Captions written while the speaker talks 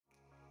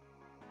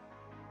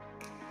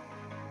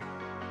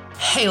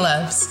Hey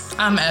loves,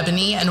 I'm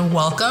Ebony and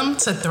welcome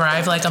to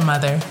Thrive Like a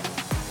Mother.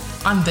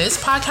 On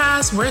this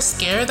podcast, we're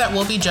scared that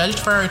we'll be judged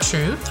for our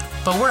truth,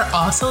 but we're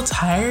also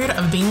tired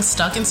of being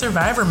stuck in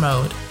survivor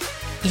mode.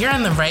 You're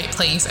in the right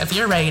place if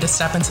you're ready to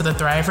step into the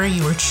thriver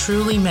you were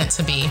truly meant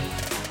to be.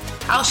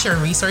 I'll share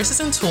resources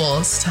and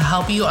tools to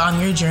help you on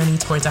your journey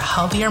towards a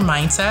healthier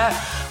mindset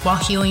while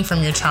healing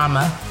from your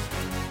trauma.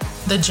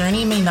 The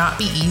journey may not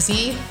be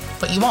easy,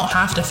 but you won't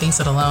have to face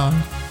it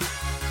alone.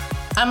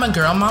 I'm a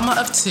girl mama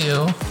of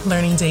two,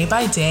 learning day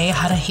by day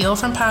how to heal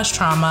from past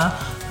trauma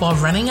while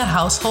running a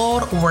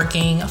household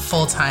working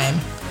full-time.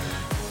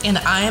 And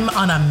I'm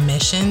on a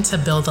mission to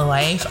build the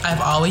life I've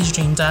always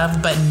dreamed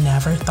of but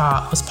never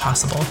thought was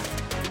possible.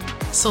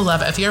 So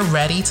love, if you're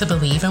ready to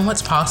believe in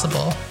what's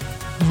possible,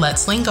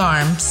 let's link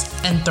arms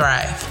and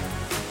thrive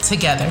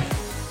together.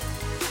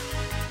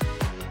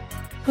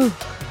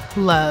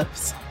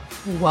 Loves,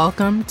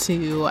 welcome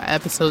to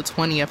episode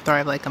 20 of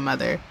Thrive Like a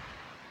Mother.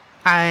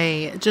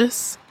 I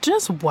just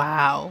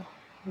wow,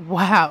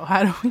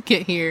 how do we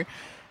get here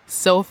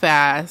so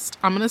fast?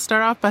 I'm going to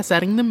start off by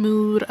setting the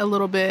mood a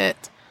little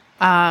bit.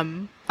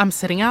 I'm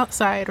sitting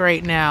outside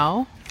right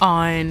now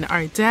on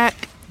our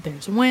deck.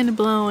 There's wind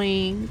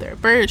blowing, there are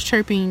birds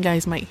chirping. You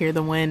guys might hear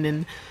the wind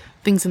and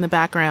things in the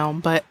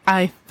background, but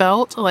I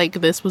felt like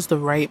this was the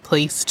right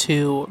place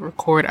to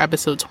record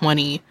episode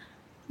 20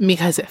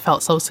 because it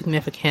felt so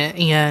significant.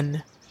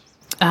 And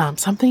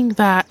something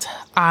that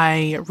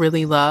I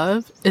really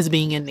love is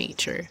being in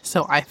nature.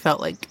 So I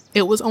felt like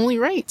it was only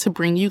right to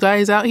bring you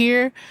guys out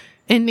here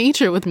in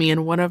nature with me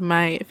in one of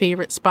my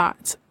favorite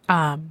spots.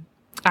 I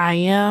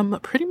am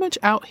pretty much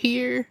out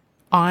here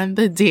on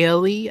the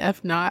daily,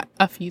 if not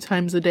a few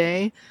times a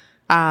day.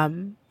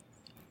 Some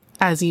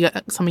of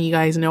you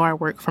guys know, I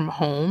work from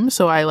home,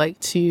 so I like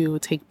to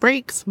take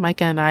breaks.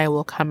 Micah and I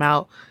will come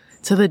out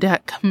to the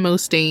deck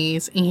most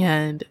days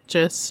and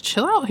just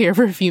chill out here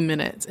for a few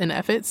minutes. And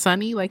if it's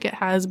sunny like it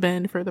has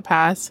been for the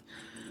past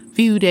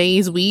few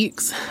days,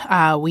 weeks,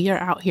 we are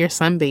out here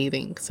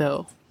sunbathing.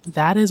 So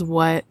that is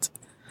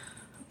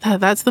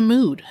that's the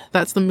mood.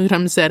 That's the mood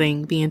I'm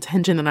setting, the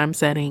intention that I'm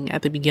setting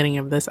at the beginning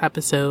of this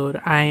episode.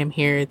 I am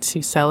here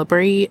to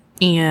celebrate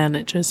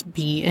and just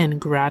be in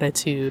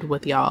gratitude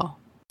with y'all.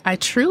 I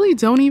truly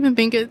don't even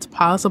think it's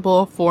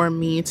possible for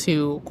me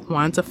to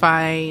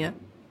quantify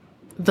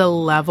the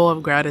level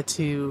of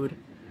gratitude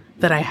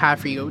that I have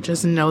for you.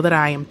 Just know that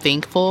I am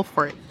thankful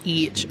for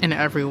each and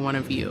every one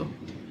of you.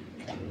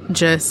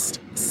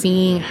 Just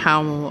seeing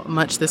how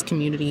much this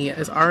community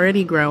is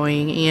already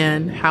growing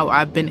and how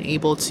I've been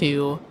able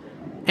to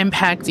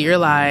impact your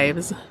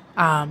lives.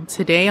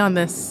 Today on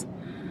this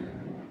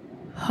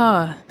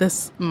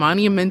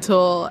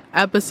monumental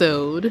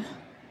episode,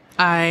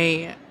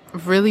 I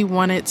really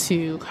wanted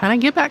to kind of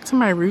get back to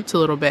my roots a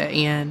little bit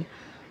and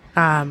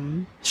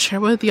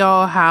share with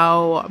y'all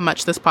how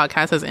much this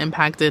podcast has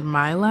impacted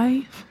my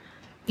life,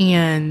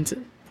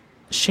 and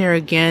share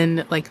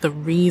again like the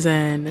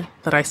reason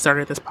that I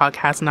started this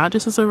podcast, not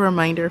just as a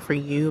reminder for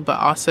you, but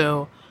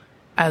also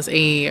as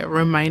a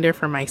reminder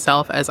for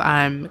myself as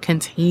I'm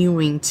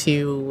continuing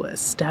to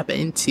step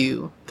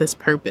into this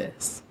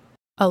purpose.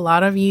 A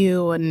lot of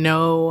you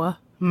know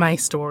my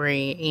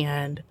story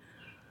and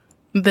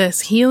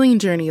this healing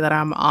journey that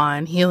I'm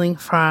on, healing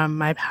from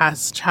my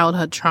past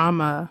childhood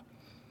trauma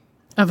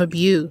of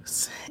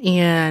abuse.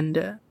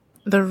 And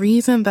the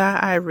reason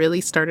that I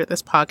really started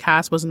this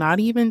podcast was not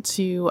even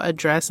to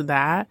address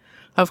that.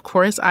 Of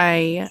course,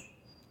 I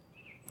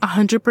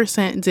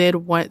 100% did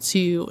want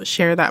to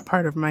share that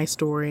part of my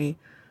story.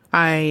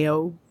 I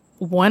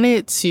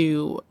wanted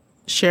to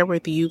share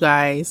with you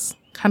guys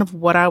kind of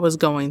what I was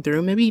going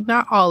through, maybe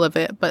not all of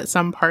it, but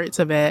some parts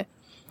of it,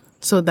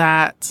 so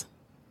that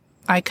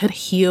I could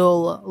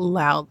heal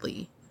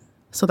loudly,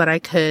 so that I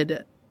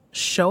could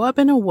show up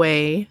in a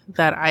way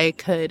that I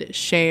could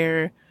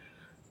share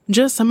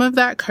just some of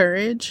that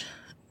courage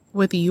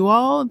with you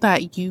all,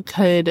 that you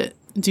could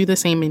do the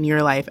same in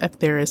your life if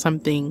there is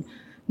something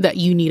that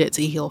you needed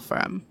to heal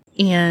from.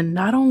 And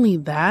not only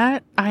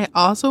that, I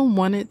also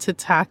wanted to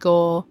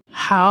tackle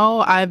how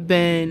I've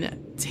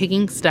been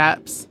taking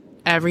steps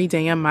every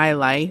day in my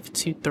life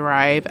to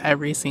thrive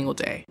every single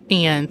day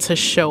and to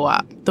show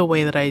up the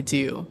way that I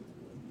do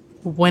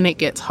when it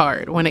gets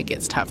hard, when it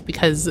gets tough.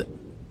 Because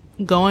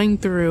going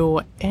through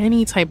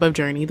any type of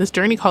journey, this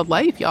journey called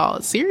life,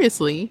 y'all,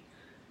 seriously,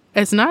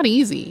 it's not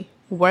easy.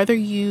 Whether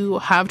you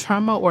have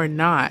trauma or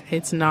not,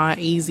 it's not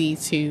easy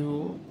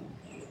to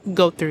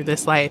go through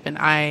this life. And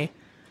I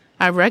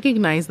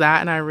recognized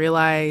that, and I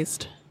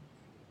realized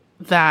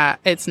that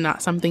it's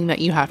not something that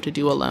you have to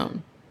do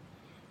alone.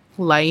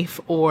 Life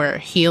or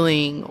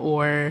healing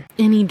or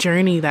any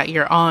journey that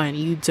you're on,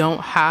 you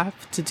don't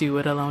have to do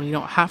it alone. You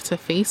don't have to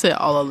face it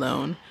all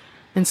alone.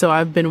 And so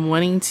I've been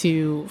wanting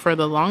to, for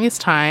the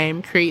longest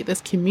time, create this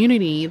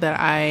community that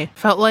I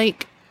felt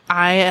like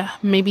I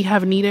maybe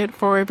have needed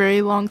for a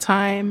very long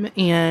time,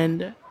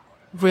 and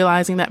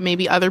realizing that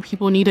maybe other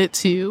people need it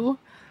too.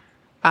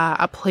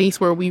 a place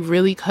where we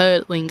really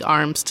could link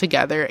arms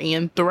together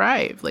and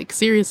thrive. Like,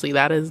 seriously,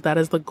 that is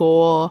the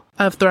goal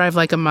of Thrive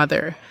Like a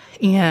Mother.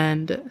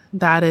 And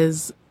that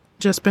has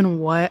just been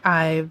what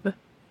I've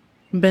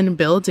been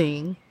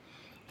building.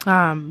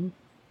 I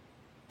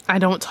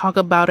don't talk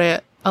about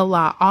it a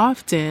lot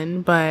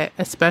often, but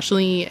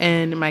especially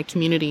in my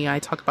community, I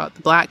talk about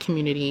the Black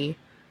community,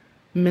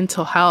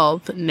 mental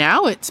health.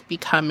 Now it's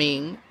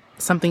becoming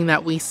something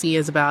that we see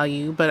as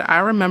value. But I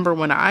remember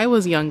when I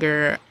was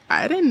younger,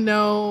 I didn't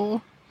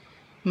know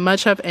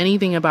much of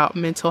anything about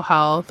mental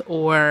health,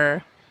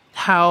 or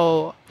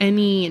how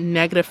any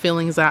negative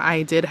feelings that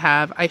I did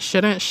have, I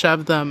shouldn't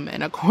shove them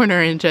in a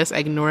corner and just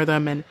ignore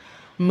them and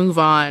move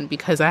on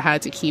because I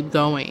had to keep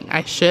going.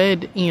 I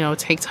should,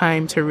 take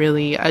time to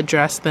really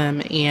address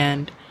them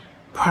and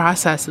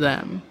process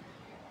them.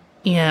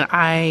 And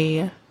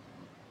I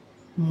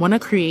want to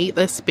create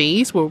this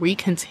space where we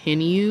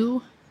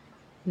continue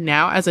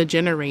now as a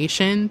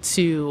generation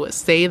to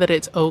say that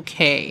it's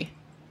okay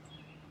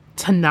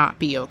to not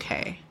be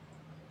okay.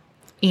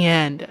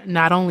 And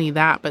not only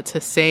that, but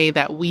to say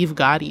that we've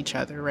got each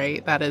other,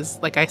 right? That is,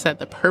 like I said,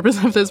 the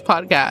purpose of this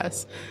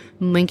podcast,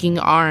 linking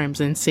arms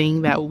and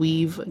saying that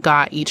we've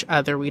got each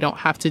other. We don't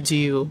have to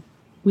do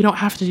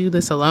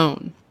this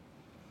alone.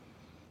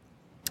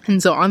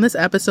 And so on this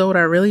episode,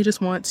 I really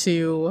just want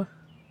to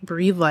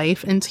breathe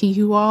life into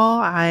you all.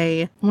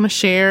 I want to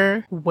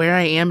share where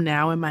I am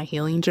now in my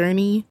healing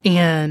journey.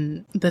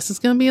 And this is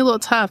going to be a little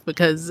tough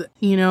because,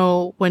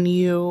 when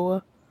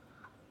you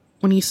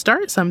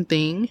start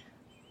something,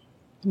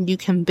 you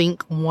can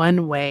think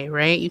one way,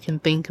 right? You can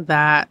think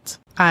that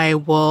I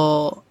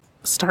will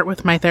start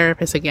with my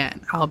therapist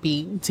again. I'll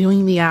be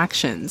doing the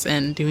actions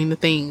and doing the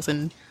things.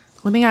 And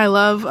one thing I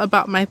love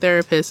about my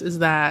therapist is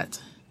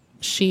that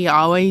she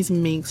always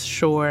makes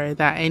sure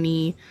that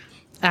any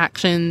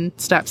action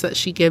steps that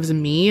she gives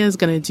me is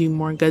going to do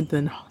more good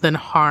than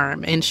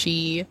harm. And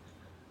she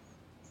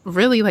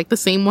really, like the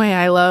same way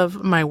I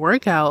love my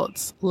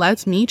workouts,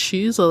 lets me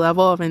choose a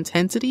level of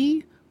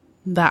intensity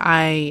that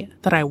I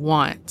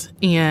want.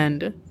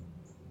 And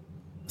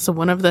so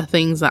one of the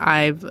things that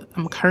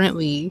I'm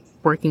currently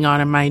working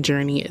on in my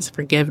journey is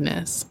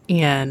forgiveness.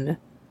 And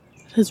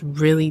it is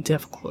really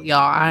difficult, y'all.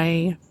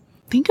 I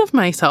think of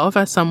myself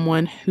as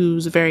someone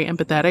who's very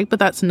empathetic, but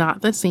that's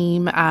not the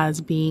same as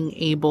being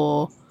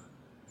able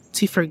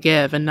to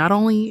forgive. And not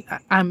only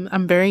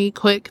I'm very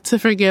quick to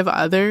forgive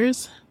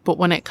others, but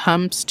when it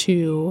comes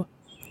to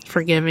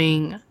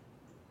forgiving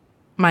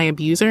my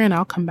abuser, and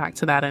I'll come back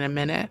to that in a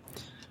minute,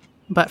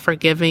 but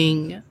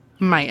forgiving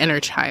my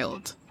inner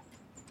child.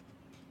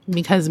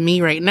 Because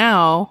me right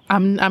now,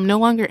 I'm no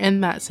longer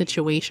in that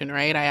situation,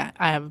 right? I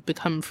have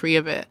become free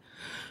of it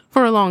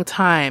for a long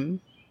time.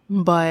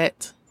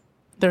 But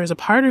there's a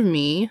part of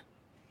me,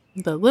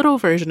 the little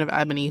version of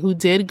Ebony, who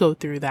did go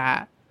through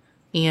that.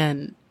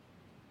 And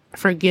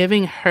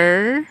forgiving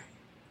her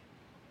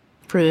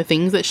for the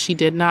things that she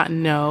did not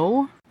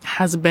know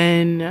has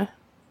been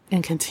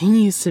and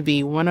continues to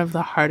be one of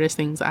the hardest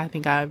things I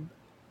think I've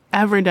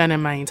ever done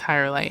in my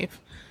entire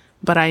life.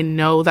 But I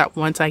know that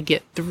once I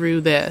get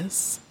through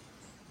this,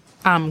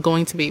 I'm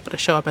going to be able to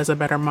show up as a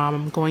better mom.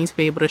 I'm going to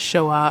be able to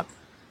show up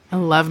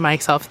and love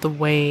myself the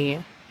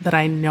way that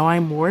I know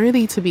I'm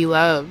worthy to be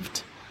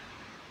loved.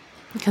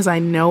 Because I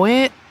know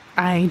it.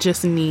 I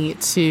just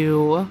need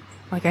to,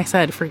 like I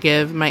said,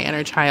 forgive my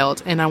inner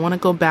child. And I want to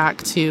go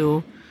back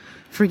to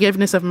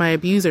forgiveness of my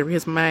abuser,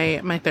 because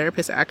my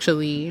therapist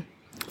actually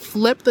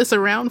flipped this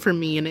around for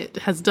me, and it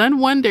has done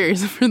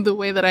wonders for the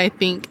way that I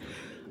think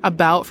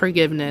about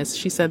forgiveness.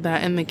 She said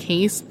that in the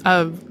case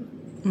of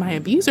my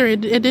abuser,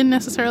 it didn't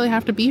necessarily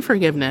have to be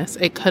forgiveness.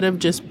 It could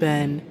just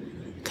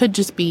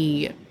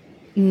be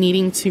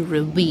needing to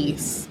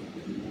release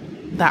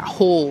that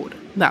hold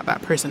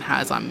that person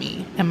has on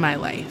me in my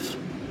life.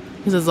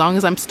 Because as long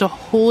as I'm still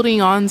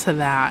holding on to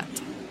that,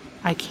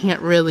 I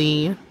can't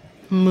really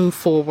move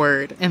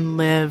forward and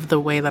live the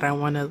way that I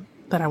want to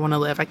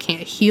live. I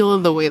can't heal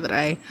the way that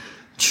I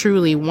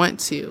truly want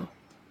to.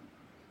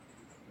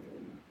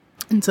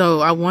 And so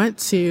I want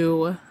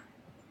to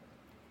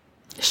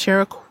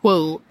share a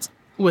quote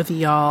with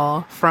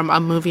y'all from a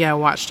movie I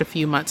watched a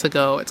few months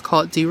ago. It's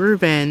called Do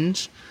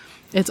Revenge.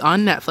 It's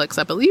on Netflix.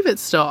 I believe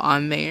it's still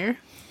on there.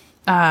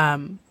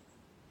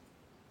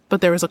 But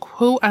there was a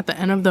quote at the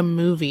end of the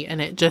movie, and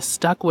it just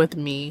stuck with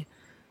me.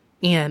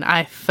 And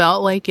I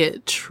felt like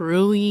it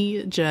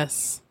truly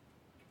just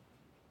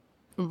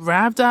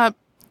wrapped up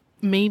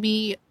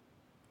maybe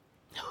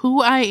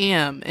who I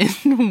am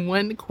in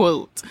one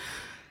quote,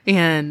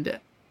 and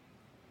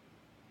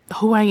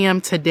who I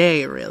am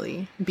today,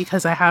 really,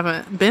 because I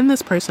haven't been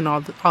this person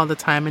all the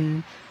time.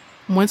 And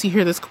once you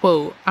hear this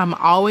quote, I'm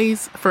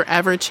always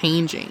forever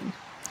changing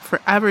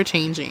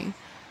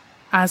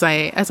as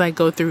I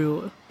go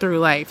through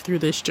life, through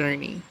this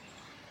journey.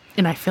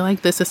 And I feel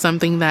like this is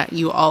something that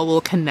you all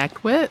will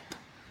connect with.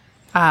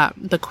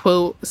 The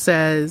quote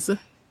says,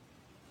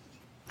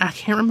 I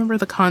can't remember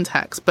the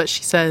context, but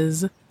she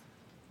says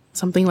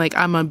something like,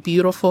 I'm a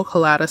beautiful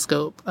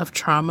kaleidoscope of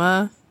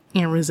trauma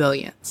and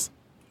resilience.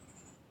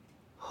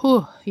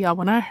 whew, yeah,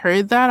 when I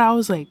heard that, I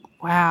was like,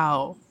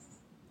 wow.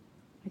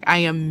 Like, I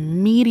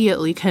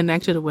immediately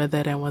connected with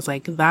it and was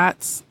like,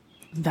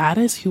 that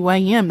is who I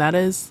am. That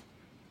is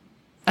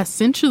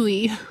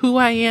essentially who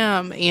I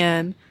am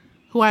and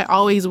who I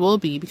always will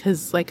be.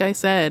 Because like I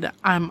said,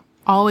 I'm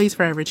always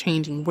forever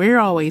changing. We're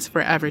always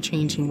forever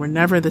changing. We're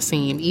never the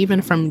same.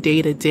 Even from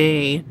day to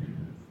day,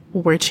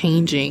 we're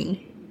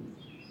changing.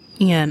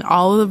 And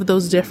all of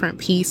those different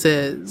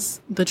pieces,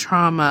 the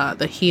trauma,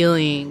 the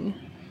healing,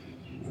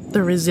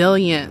 the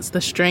resilience,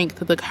 the strength,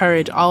 the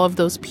courage, all of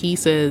those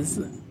pieces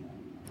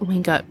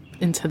link up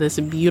into this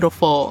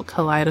beautiful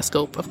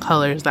kaleidoscope of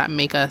colors that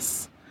make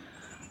us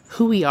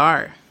who we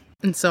are.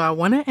 And so I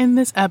want to end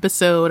this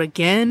episode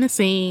again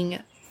saying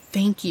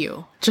thank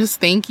you. Just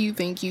thank you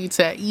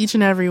to each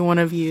and every one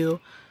of you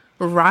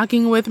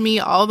rocking with me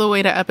all the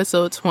way to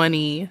episode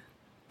 20.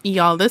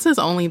 Y'all, this is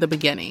only the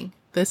beginning.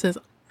 This is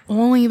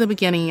only the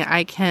beginning.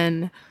 I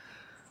can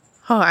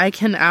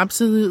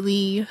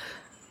absolutely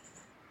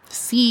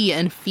see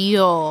and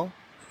feel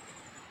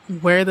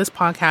where this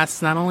podcast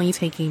is not only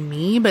taking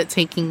me, but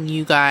taking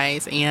you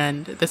guys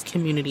and this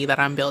community that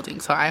I'm building.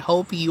 So I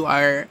hope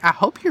you're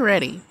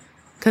ready,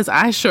 because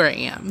I sure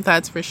am.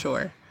 That's for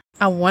sure.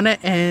 I want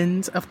to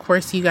end, of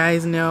course, you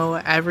guys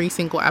know every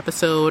single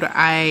episode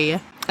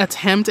I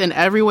attempt in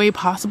every way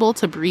possible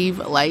to breathe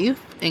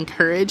life and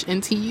courage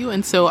into you.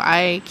 And so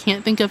I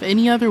can't think of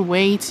any other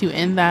way to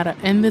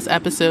end this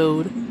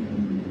episode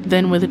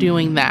than with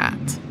doing that.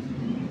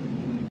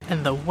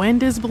 And the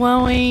wind is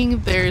blowing.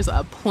 There's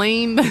a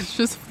plane that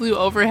just flew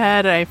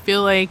overhead. And I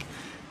feel like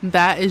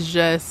that is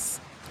just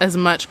as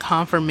much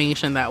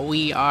confirmation that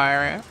we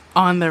are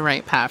on the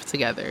right path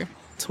together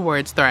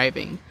towards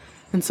thriving.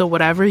 And so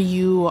whatever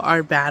you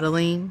are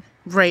battling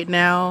right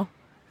now,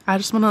 I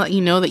just want to let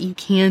you know that you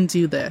can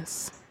do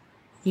this.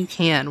 You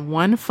can.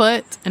 One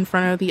foot in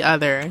front of the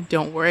other.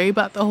 Don't worry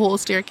about the whole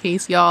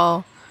staircase,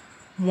 y'all.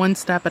 One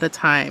step at a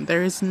time.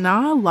 There's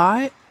not a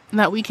lot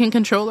that we can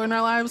control in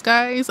our lives,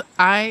 guys.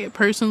 I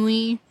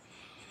personally,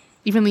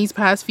 even these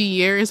past few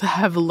years,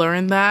 have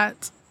learned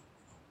that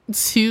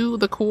to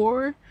the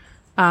core.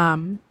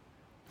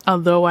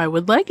 Although I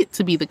would like it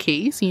to be the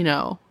case,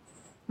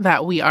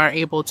 that we are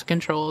able to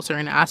control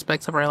certain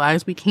aspects of our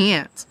lives, we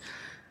can't.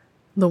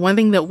 The one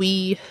thing that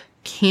we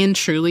can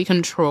truly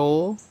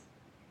control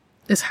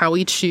is how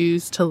we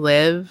choose to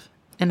live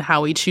and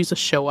how we choose to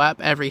show up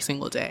every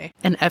single day.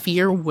 And if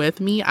you're with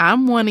me,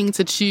 I'm wanting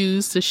to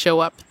choose to show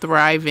up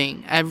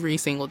thriving every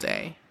single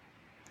day.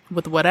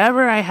 With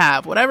whatever I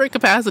have, whatever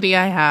capacity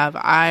I have,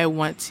 I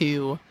want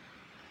to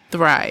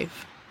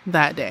thrive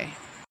that day.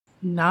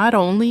 Not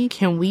only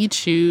can we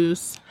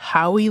choose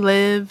how we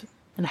live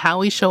and how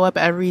we show up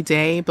every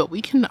day, but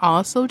we can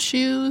also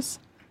choose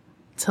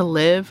to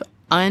live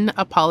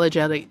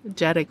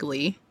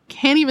unapologetically.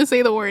 Can't even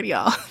say the word,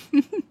 y'all.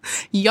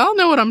 Y'all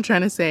know what I'm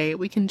trying to say.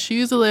 We can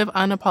choose to live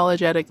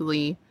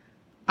unapologetically,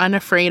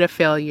 unafraid of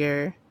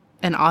failure,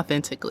 and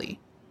authentically.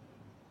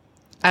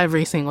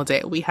 Every single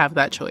day, we have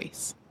that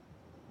choice.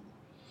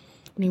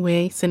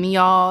 Anyway, sending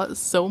y'all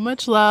so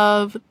much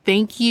love.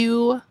 Thank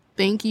you.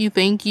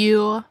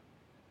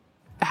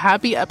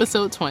 Happy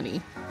episode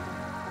 20.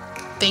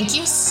 Thank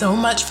you so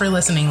much for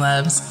listening,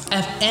 loves.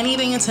 If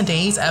anything in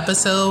today's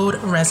episode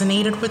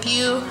resonated with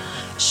you,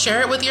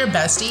 share it with your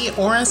bestie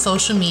or on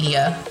social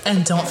media,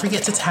 and don't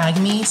forget to tag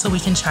me so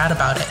we can chat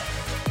about it.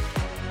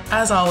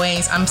 As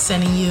always, I'm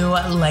sending you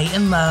light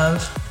and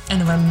love,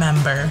 and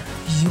remember,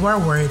 you are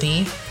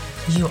worthy,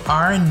 you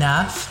are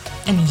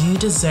enough, and you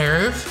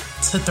deserve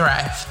to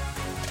thrive.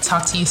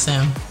 Talk to you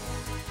soon.